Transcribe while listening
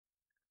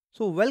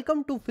So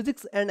welcome to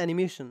Physics and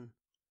Animation.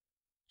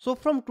 So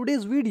from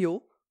today's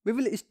video, we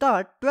will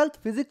start 12th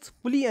Physics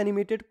fully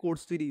animated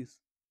course series.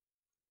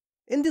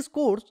 In this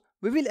course,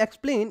 we will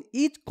explain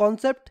each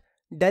concept,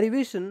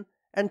 derivation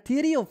and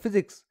theory of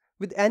physics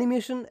with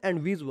animation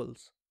and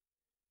visuals.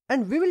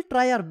 And we will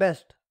try our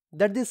best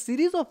that this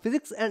series of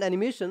physics and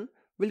animation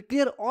will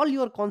clear all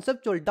your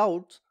conceptual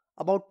doubts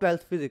about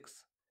 12th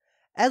physics,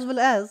 as well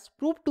as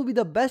prove to be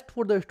the best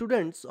for the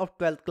students of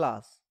 12th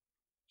class.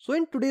 So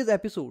in today's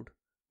episode,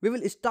 we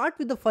will start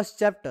with the first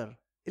chapter,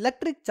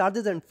 Electric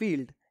Charges and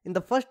Field, in the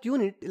first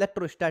unit,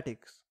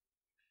 Electrostatics.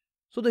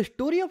 So the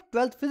story of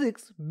 12th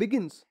physics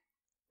begins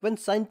when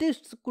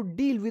scientists could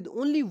deal with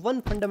only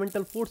one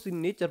fundamental force in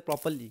nature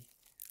properly,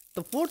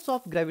 the force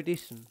of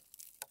gravitation.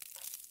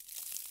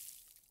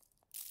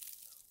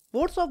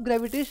 Force of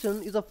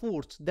gravitation is a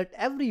force that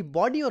every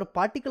body or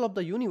particle of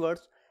the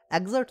universe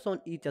exerts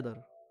on each other.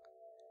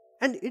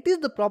 And it is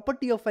the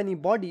property of any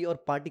body or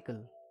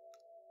particle.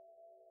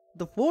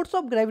 The force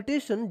of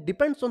gravitation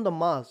depends on the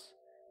mass,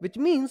 which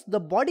means the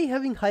body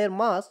having higher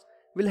mass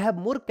will have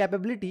more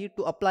capability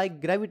to apply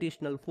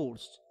gravitational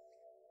force.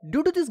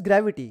 Due to this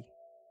gravity,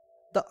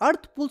 the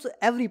earth pulls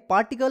every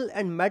particle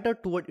and matter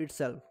toward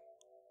itself.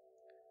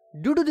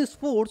 Due to this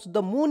force,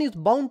 the moon is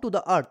bound to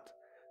the earth,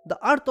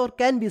 or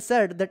can be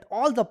said that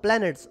all the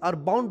planets are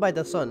bound by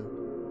the sun.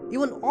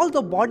 Even all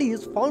the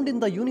bodies found in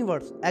the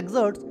universe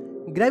exerts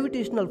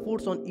gravitational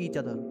force on each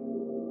other.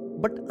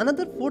 But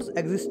another force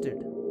existed,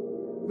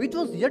 which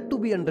was yet to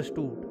be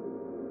understood.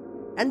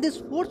 And this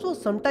force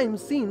was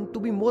sometimes seen to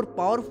be more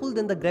powerful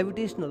than the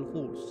gravitational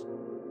force.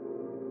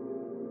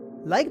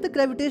 Like the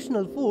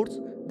gravitational force,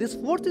 this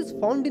force is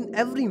found in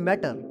every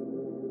matter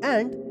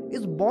and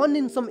is born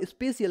in some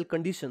spatial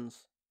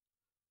conditions.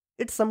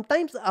 It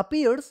sometimes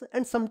appears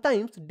and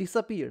sometimes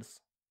disappears.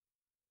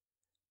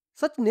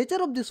 Such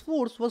nature of this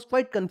force was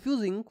quite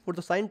confusing for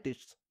the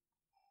scientists.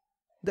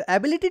 The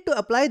ability to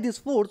apply this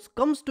force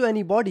comes to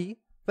any body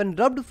when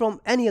rubbed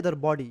from any other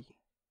body.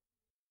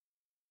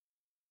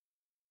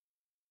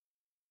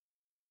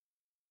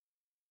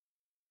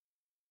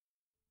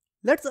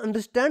 Let's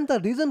understand the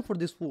reason for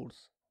this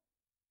force.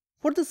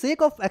 For the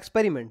sake of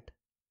experiment,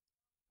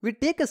 we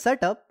take a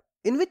setup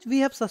in which we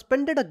have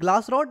suspended a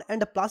glass rod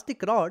and a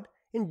plastic rod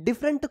in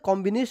different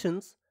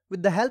combinations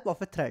with the help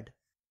of a thread.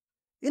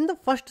 In the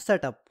first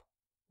setup,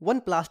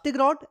 one plastic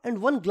rod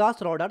and one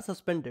glass rod are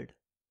suspended.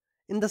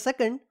 In the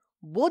second,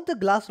 both the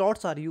glass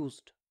rods are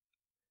used.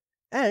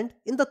 And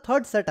in the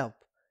third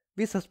setup,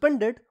 we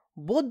suspended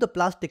both the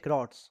plastic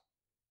rods.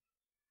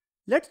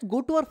 Let's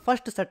go to our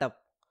first setup,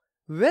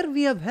 where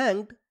we have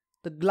hanged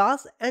the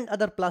glass and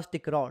other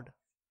plastic rod.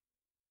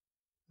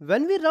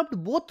 When we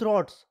rubbed both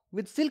rods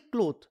with silk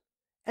cloth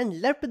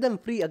and left them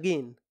free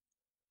again,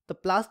 the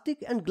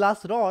plastic and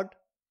glass rod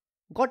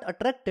got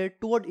attracted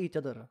toward each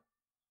other.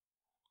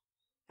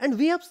 And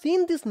we have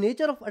seen this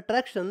nature of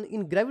attraction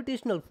in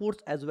gravitational force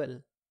as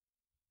well.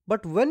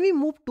 But when we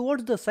move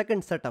towards the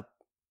second setup,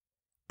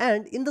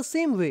 and in the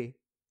same way,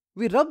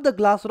 we rub the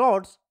glass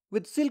rods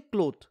with silk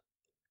cloth,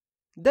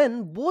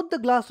 then both the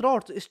glass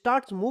rods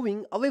starts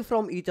moving away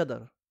from each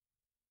other.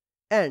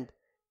 And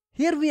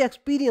here we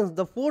experience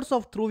the force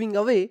of throwing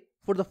away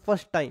for the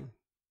first time.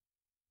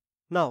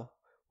 Now,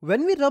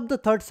 when we rub the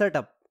third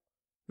setup,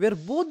 where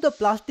both the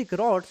plastic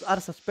rods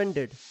are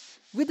suspended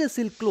with a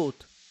silk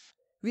cloth,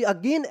 we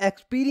again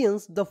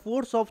experience the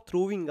force of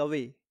throwing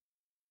away.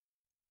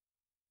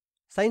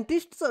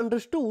 Scientists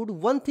understood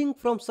one thing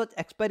from such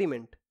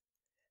experiment.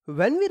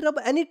 When we rub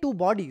any two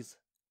bodies,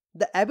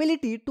 the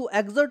ability to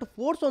exert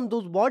force on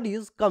those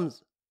bodies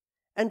comes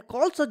and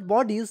call such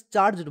bodies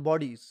charged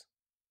bodies.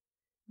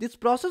 This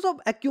process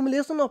of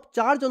accumulation of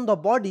charge on the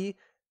body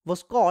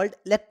was called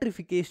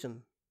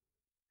electrification.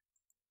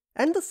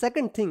 And the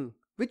second thing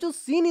which was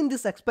seen in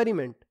this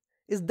experiment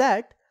is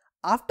that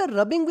after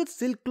rubbing with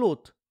silk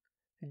cloth,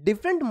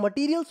 different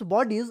materials'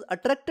 bodies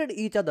attracted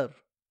each other.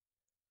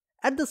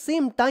 At the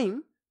same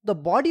time, the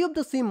body of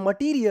the same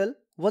material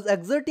was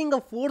exerting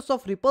a force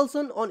of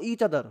repulsion on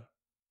each other.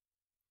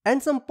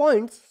 And some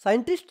points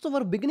scientists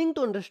were beginning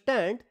to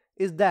understand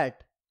is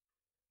that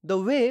the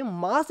way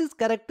mass is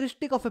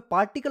characteristic of a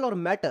particle or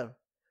matter,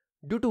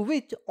 due to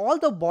which all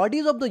the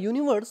bodies of the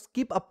universe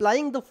keep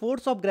applying the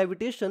force of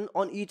gravitation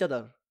on each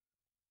other.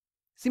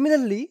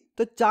 Similarly,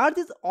 the charge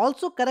is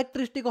also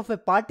characteristic of a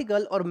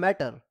particle or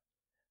matter,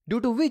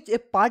 due to which a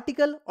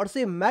particle or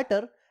say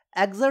matter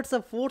exerts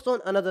a force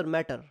on another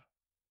matter.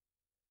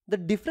 The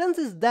difference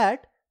is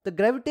that the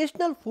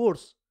gravitational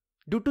force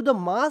due to the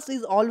mass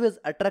is always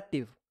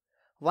attractive,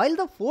 while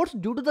the force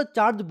due to the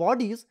charged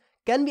bodies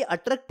can be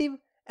attractive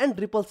and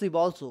repulsive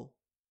also.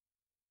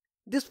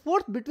 This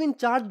force between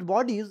charged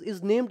bodies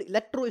is named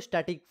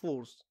electrostatic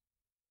force.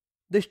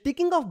 The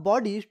sticking of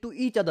bodies to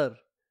each other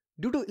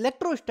due to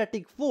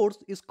electrostatic force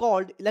is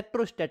called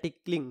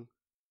electrostatic cling.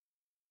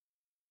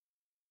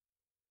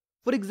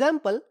 For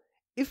example,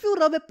 if you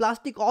rub a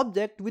plastic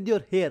object with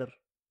your hair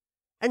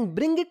and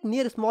bring it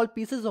near small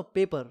pieces of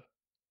paper,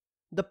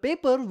 the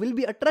paper will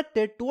be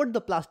attracted toward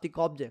the plastic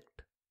object.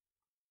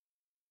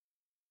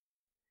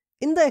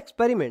 In the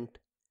experiment,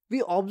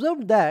 we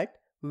observed that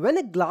when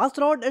a glass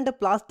rod and a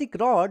plastic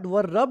rod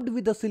were rubbed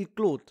with a silk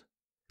cloth,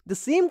 the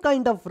same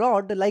kind of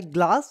rod like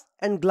glass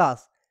and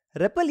glass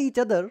repel each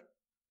other,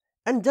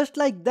 and just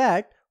like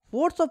that,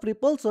 force of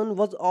repulsion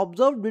was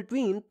observed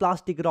between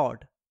plastic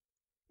rod.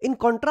 In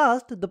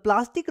contrast, the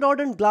plastic rod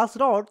and glass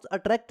rods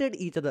attracted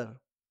each other.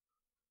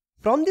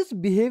 From this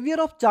behavior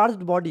of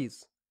charged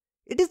bodies,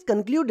 it is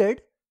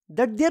concluded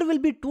that there will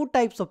be two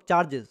types of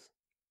charges.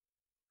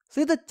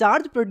 Say the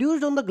charge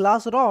produced on the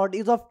glass rod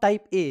is of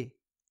type A,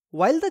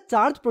 while the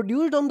charge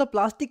produced on the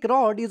plastic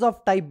rod is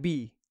of type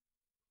B.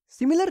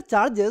 Similar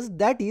charges,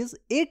 that is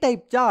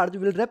A-type charge,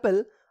 will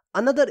repel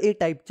another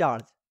A-type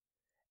charge,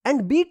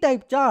 and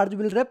B-type charge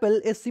will repel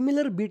a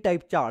similar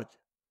B-type charge.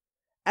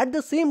 At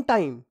the same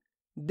time,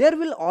 there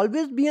will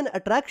always be an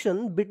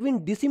attraction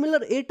between dissimilar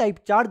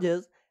A-type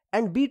charges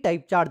and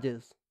B-type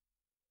charges.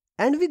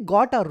 And we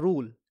got a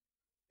rule: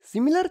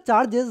 similar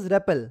charges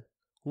repel,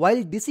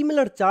 while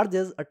dissimilar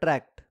charges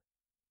attract.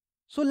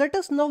 So let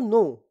us now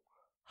know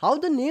how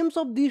the names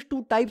of these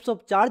two types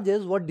of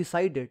charges were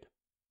decided.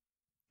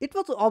 It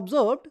was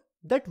observed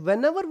that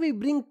whenever we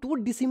bring two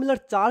dissimilar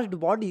charged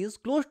bodies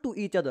close to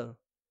each other,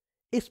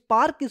 a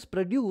spark is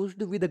produced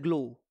with a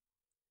glow.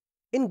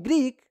 In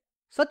Greek,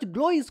 such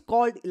glow is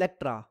called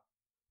electra.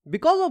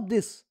 Because of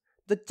this,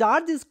 the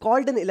charge is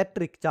called an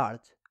electric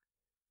charge.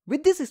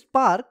 With this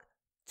spark,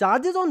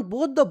 charges on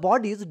both the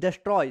bodies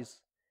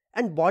destroys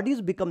and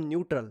bodies become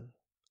neutral.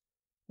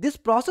 This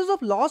process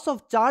of loss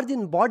of charge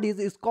in bodies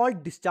is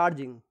called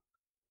discharging.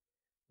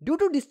 Due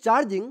to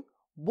discharging,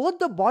 both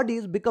the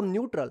bodies become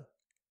neutral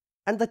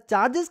and the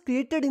charges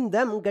created in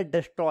them get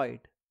destroyed.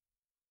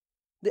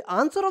 The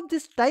answer of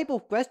this type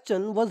of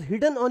question was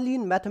hidden only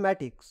in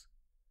mathematics.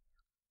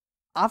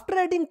 After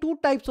adding two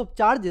types of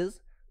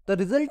charges, the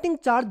resulting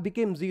charge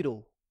became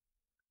 0.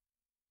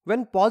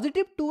 When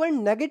positive 2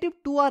 and negative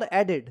 2 are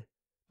added,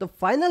 the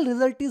final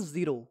result is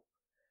 0.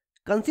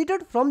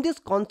 Considered from this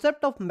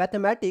concept of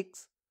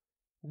mathematics,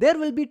 there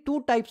will be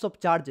two types of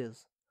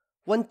charges.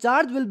 One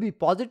charge will be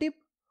positive,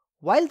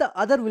 while the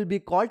other will be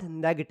called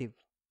negative.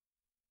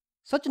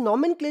 Such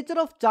nomenclature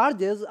of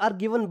charges are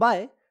given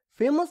by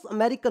famous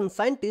American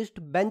scientist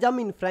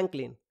Benjamin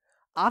Franklin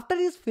after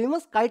his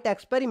famous kite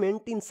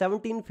experiment in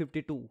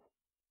 1752.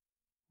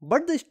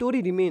 But the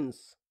story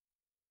remains.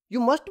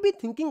 You must be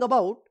thinking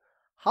about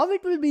how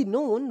it will be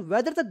known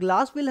whether the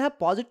glass will have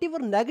positive or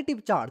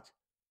negative charge,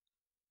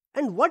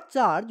 and what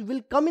charge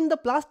will come in the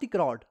plastic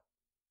rod.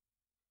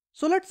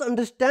 So let's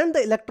understand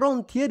the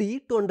electron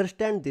theory to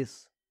understand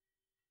this.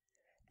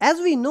 As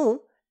we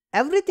know,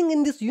 everything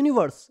in this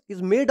universe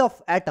is made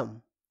of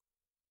atom.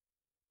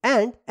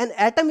 And an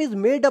atom is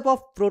made up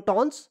of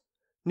protons,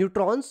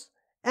 neutrons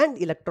and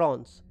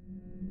electrons,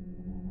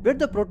 where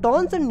the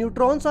protons and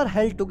neutrons are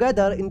held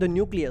together in the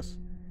nucleus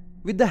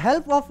with the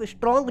help of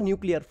strong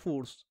nuclear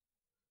force.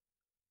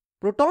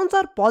 Protons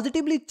are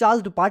positively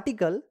charged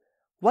particles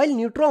while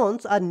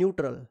neutrons are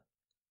neutral.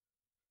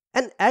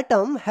 An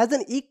atom has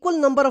an equal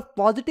number of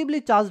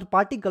positively charged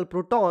particle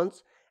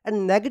protons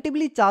and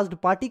negatively charged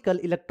particle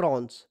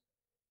electrons,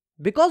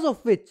 because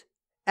of which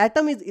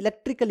atom is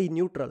electrically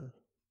neutral.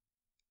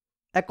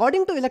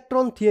 According to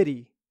electron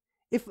theory,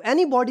 if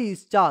any body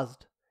is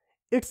charged,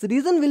 its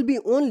reason will be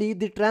only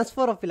the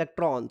transfer of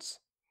electrons.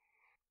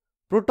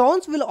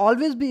 Protons will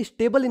always be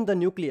stable in the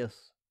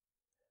nucleus.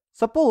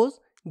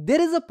 Suppose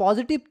there is a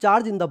positive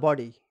charge in the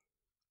body.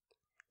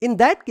 In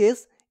that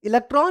case,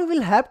 electron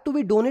will have to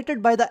be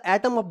donated by the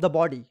atom of the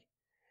body,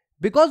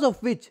 because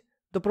of which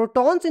the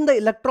protons in the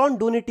electron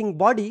donating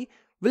body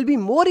will be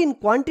more in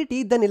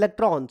quantity than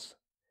electrons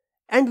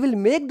and will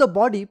make the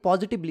body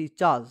positively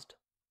charged.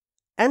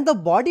 And the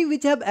body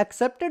which have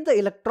accepted the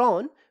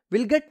electron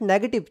will get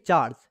negative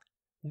charge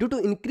due to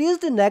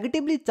increased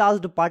negatively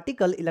charged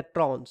particle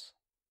electrons.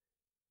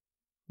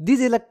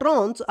 These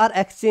electrons are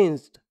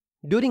exchanged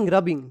during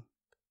rubbing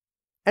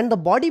and the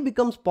body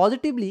becomes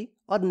positively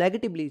or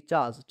negatively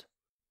charged.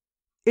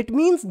 It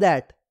means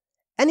that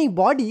any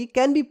body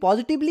can be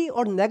positively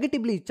or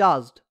negatively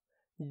charged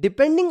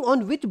depending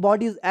on which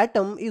body's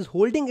atom is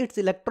holding its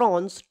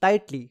electrons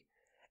tightly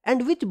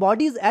and which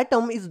body's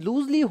atom is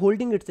loosely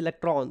holding its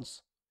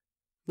electrons.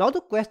 Now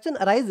the question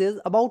arises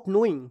about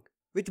knowing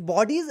which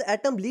body's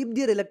atom leave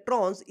their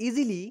electrons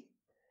easily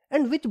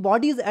and which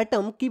body's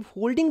atom keep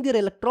holding their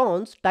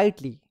electrons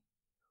tightly.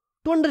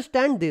 To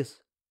understand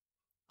this,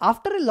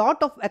 after a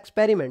lot of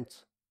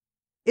experiments,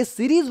 a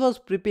series was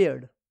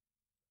prepared,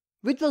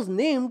 which was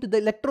named the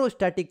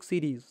electrostatic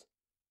series.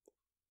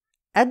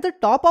 At the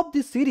top of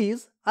this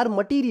series are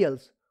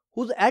materials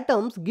whose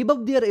atoms give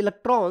up their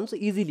electrons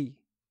easily,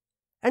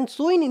 and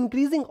so in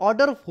increasing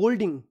order of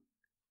holding,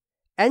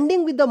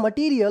 ending with the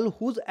material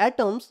whose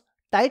atoms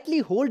tightly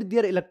hold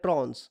their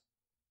electrons.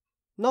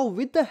 Now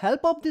with the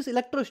help of this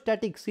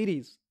electrostatic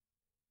series,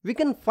 we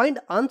can find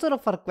answer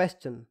of our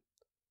question,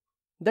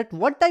 that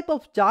what type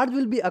of charge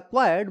will be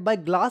acquired by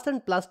glass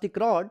and plastic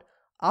rod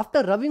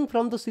after rubbing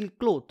from the silk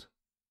cloth.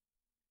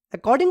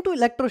 According to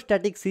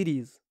electrostatic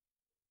series,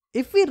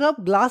 if we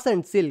rub glass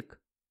and silk,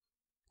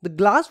 The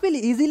glass will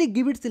easily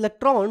give its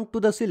electron to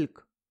the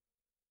silk.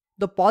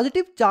 The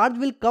positive charge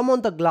will come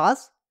on the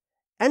glass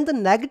and the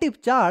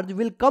negative charge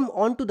will come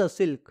onto the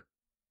silk.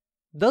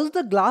 Thus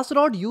the glass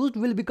rod used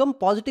will become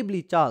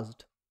positively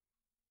charged.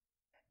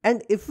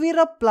 And if we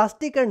rub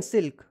plastic and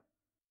silk,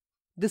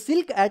 the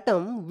silk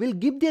atom will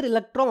give their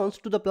electrons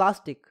to the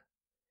plastic,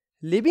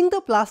 leaving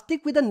the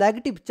plastic with a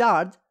negative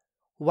charge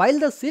while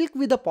the silk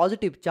with a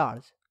positive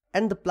charge,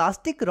 and the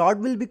plastic rod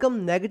will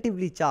become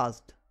negatively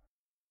charged.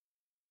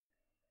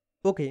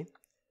 Okay,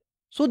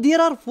 so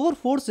there are 4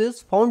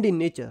 forces found in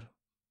nature,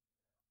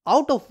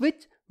 out of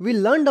which we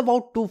learned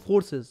about 2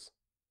 forces.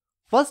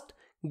 First,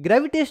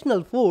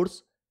 gravitational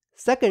force,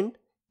 second,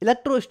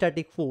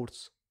 electrostatic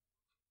force.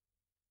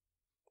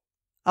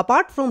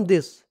 Apart from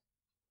this,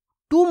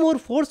 2 more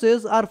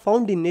forces are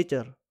found in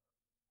nature,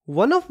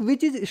 one of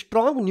which is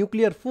strong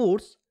nuclear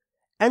force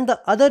and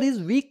the other is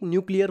weak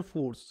nuclear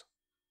force.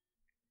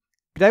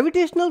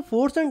 Gravitational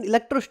force and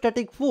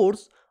electrostatic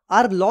force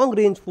are long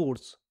range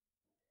force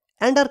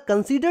and are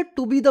considered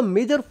to be the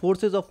major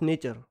forces of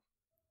nature,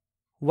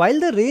 while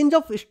the range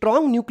of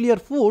strong nuclear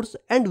force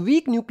and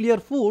weak nuclear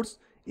force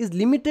is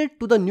limited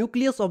to the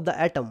nucleus of the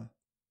atom.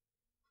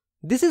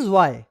 This is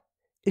why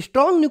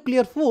strong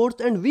nuclear force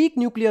and weak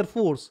nuclear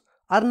force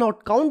are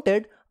not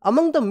counted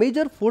among the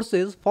major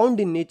forces found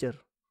in nature,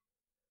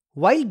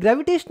 while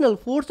gravitational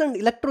force and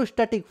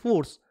electrostatic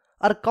force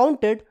are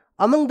counted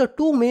among the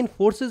 2 main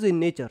forces in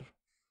nature.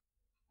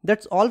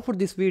 That's all for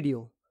this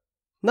video.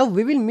 Now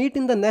we will meet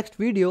in the next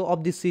video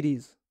of this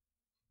series.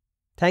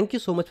 Thank you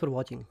so much for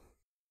watching.